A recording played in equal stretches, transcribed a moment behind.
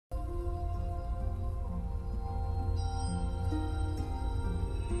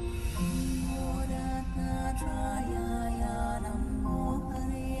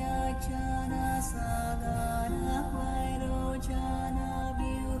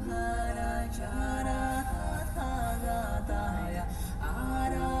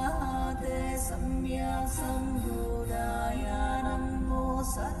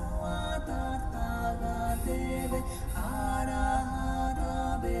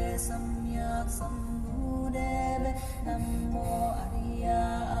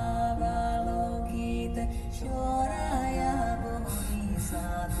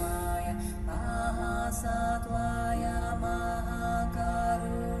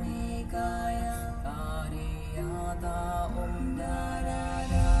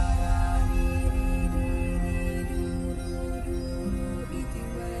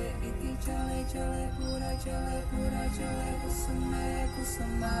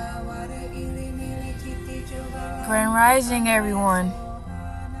Grand Rising, everyone.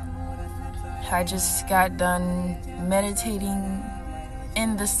 I just got done meditating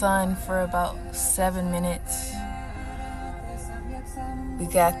in the sun for about 7 minutes. We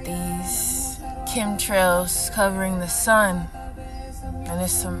got these chemtrails covering the sun, and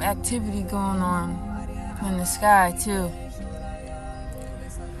there's some activity going on in the sky too.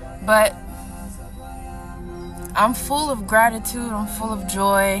 But I'm full of gratitude, I'm full of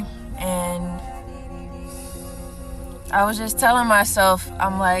joy, and I was just telling myself,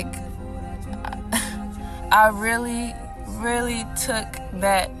 I'm like, I really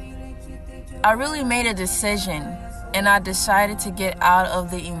made a decision, and I decided to get out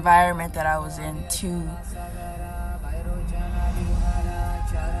of the environment that I was in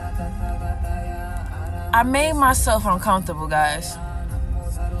I made myself uncomfortable, guys.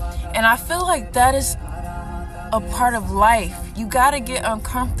 And I feel like that is a part of life. You gotta get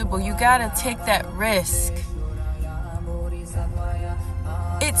uncomfortable. You gotta take that risk.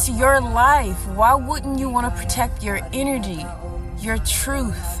 It's your life. Why wouldn't you want to protect your energy, your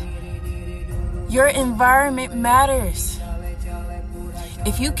truth? Your environment matters.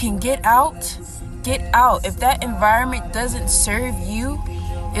 If you can get out, get out. If that environment doesn't serve you,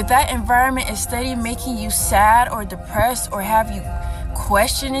 if that environment is steady making you sad or depressed or have you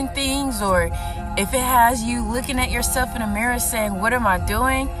questioning things, or if it has you looking at yourself in the mirror saying, what am I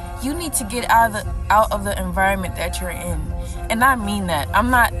doing? You need to get out of the environment that you're in. And I mean that. I'm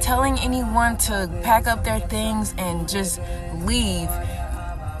not telling anyone to pack up their things and just leave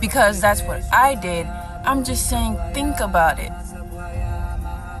because that's what I did. I'm just saying, think about it.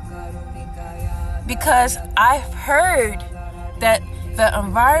 Because I've heard that the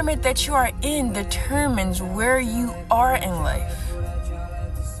environment that you are in determines where you are in life.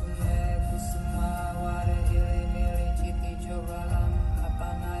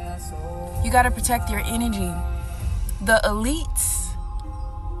 You got to protect your energy. The elites,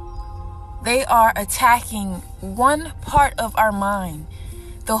 they are attacking one part of our mind.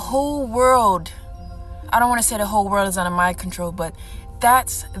 The whole world, I don't want to say the whole world is under mind control, but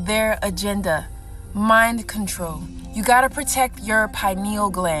that's their agenda. Mind control. You got to protect your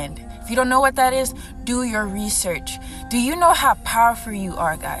pineal gland. If you don't know what that is, do your research. Do you know how powerful you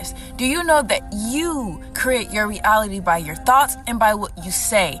are, guys? Do you know that you create your reality by your thoughts and by what you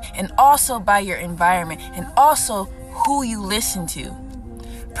say, and also by your environment, and also who you listen to?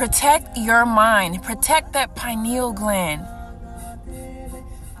 Protect your mind. Protect that pineal gland.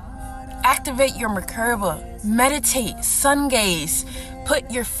 Activate your Merkaba. Meditate. Sun gaze. Put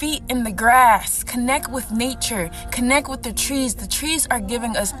your feet in the grass. Connect with nature. Connect with the trees. The trees are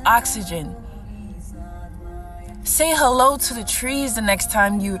giving us oxygen. Say hello to the trees the next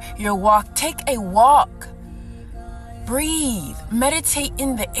time you walk. Take a walk. Breathe. Meditate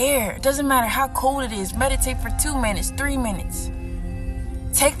in the air. It doesn't matter how cold it is. Meditate for 2 minutes, 3 minutes.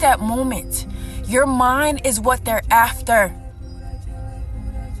 Take that moment. Your mind is what they're after.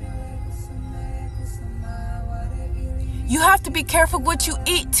 You have to be careful what you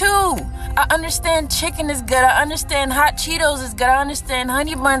eat too. I understand chicken is good. I understand hot Cheetos is good. I understand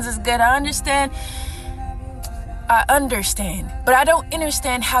honey buns is good. I understand. But I don't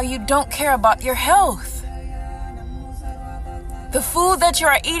understand how you don't care about your health. The food that you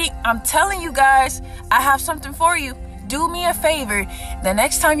are eating, I'm telling you guys, I have something for you. Do me a favor. The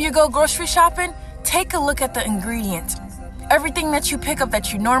next time you go grocery shopping, take a look at the ingredients. Everything that you pick up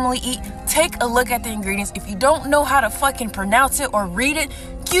that you normally eat, take a look at the ingredients. If you don't know how to fucking pronounce it or read it,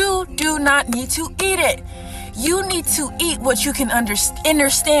 you do not need to eat it. You need to eat what you can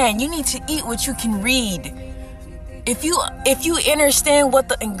understand. You need to eat what you can read. If you understand what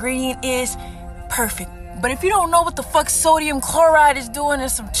the ingredient is, perfect. But if you don't know what the fuck sodium chloride is doing in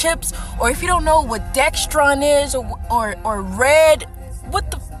some chips, or if you don't know what dextron is, or red, what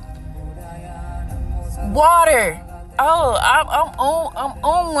the water. Oh, I'm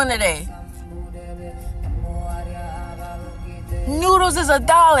on one today. Noodles is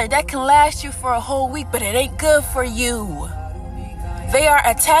 $1. That can last you for a whole week, but it ain't good for you. They are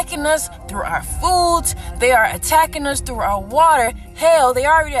attacking us through our foods. They are attacking us through our water. Hell, they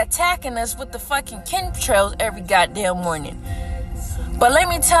already attacking us with the fucking chemtrails every goddamn morning. But let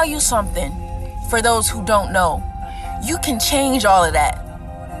me tell you something, for those who don't know. You can change all of that.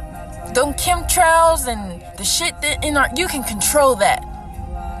 Them chemtrails and the shit that you can control that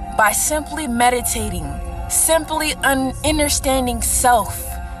by simply meditating, simply understanding self.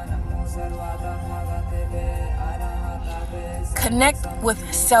 Connect with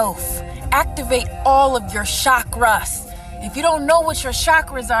self. Activate all of your chakras. If you don't know what your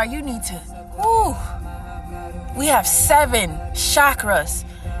chakras are, you need to. We have 7 chakras.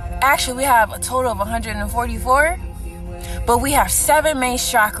 Actually, we have a total of 144, but we have 7 main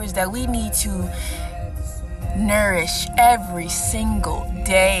chakras that we need to nourish every single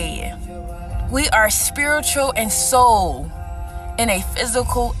day. We are spiritual and soul in a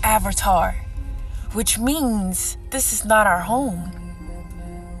physical avatar, which means this is not our home.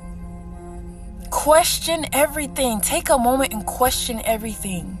 Question everything. Take a moment and question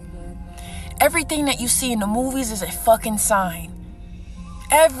everything. Everything that you see in the movies is a fucking sign.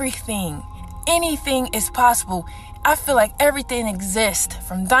 Everything. Anything is possible. I feel like everything exists.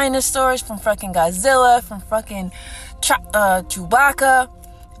 From dinosaurs, from fucking Godzilla, from fucking Chewbacca.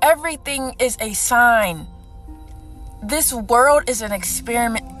 Everything is a sign. This world is an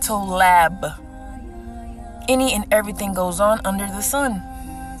experimental lab. Any and everything goes on under the sun.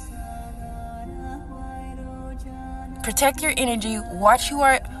 Protect your energy. Watch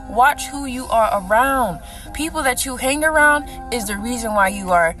who you are around. People that you hang around is the reason why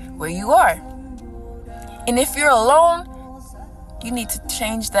you are where you are. And if you're alone, you need to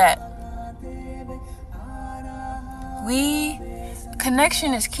change that.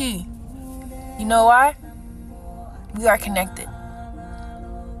 Connection is key. You know why? We are connected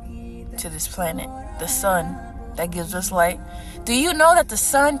to this planet, the sun that gives us light. Do you know that the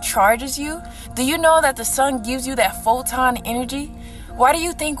sun charges you? Do you know that the sun gives you that photon energy? Why do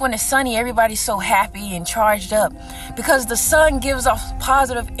you think when it's sunny, everybody's so happy and charged up? Because the sun gives off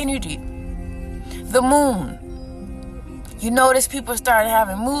positive energy. The moon. You notice people start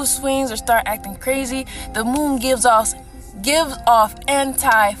having mood swings or start acting crazy. The moon gives off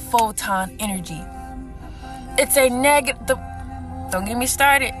anti-photon energy. It's a negative. Don't get me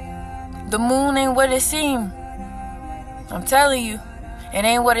started. The moon ain't what it seems. I'm telling you, it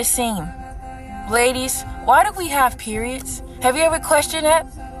ain't what it seems. Ladies, why do we have periods? Have you ever questioned that?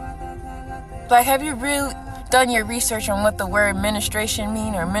 Like, have you really done your research on what the word menstruation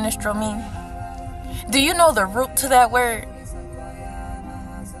mean or menstrual mean? Do you know the root to that word?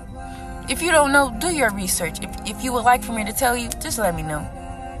 If you don't know, do your research. If you would like for me to tell you, just let me know.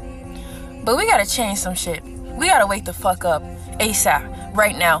 But we gotta change some shit. We gotta wake the fuck up ASAP,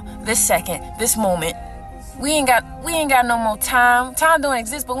 right now, this second, this moment. We ain't got no more time. Time don't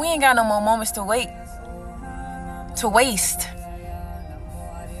exist, but we ain't got no more moments to waste.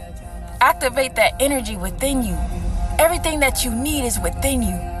 Activate that energy within you. Everything that you need is within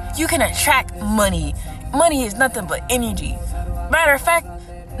you. You can attract money. Money is nothing but energy. Matter of fact,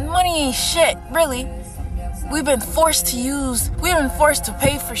 money ain't shit, really. We've been forced to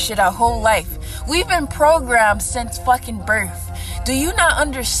pay for shit our whole life. We've been programmed since fucking birth. Do you not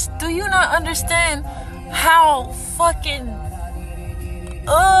understand how fucking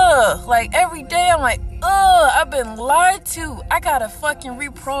like every day I'm like, I've been lied to. I gotta fucking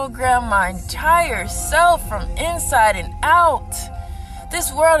reprogram my entire self from inside and out.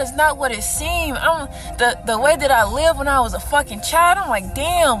 This world is not what it seemed. The way that I lived when I was a fucking child, I'm like,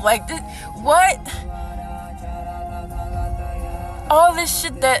 damn, like this, what? All this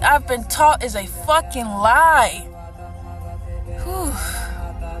shit that I've been taught is a fucking lie. Whew.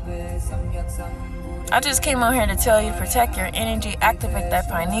 I just came on here to tell you, protect your energy, activate that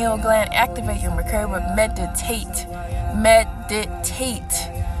pineal gland, activate your Mercury, meditate.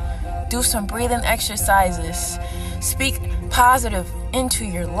 Do some breathing exercises. Speak positive into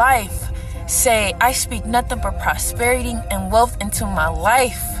your life. Say, I speak nothing but prosperity and wealth into my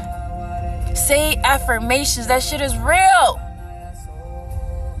life. Say affirmations. That shit is real.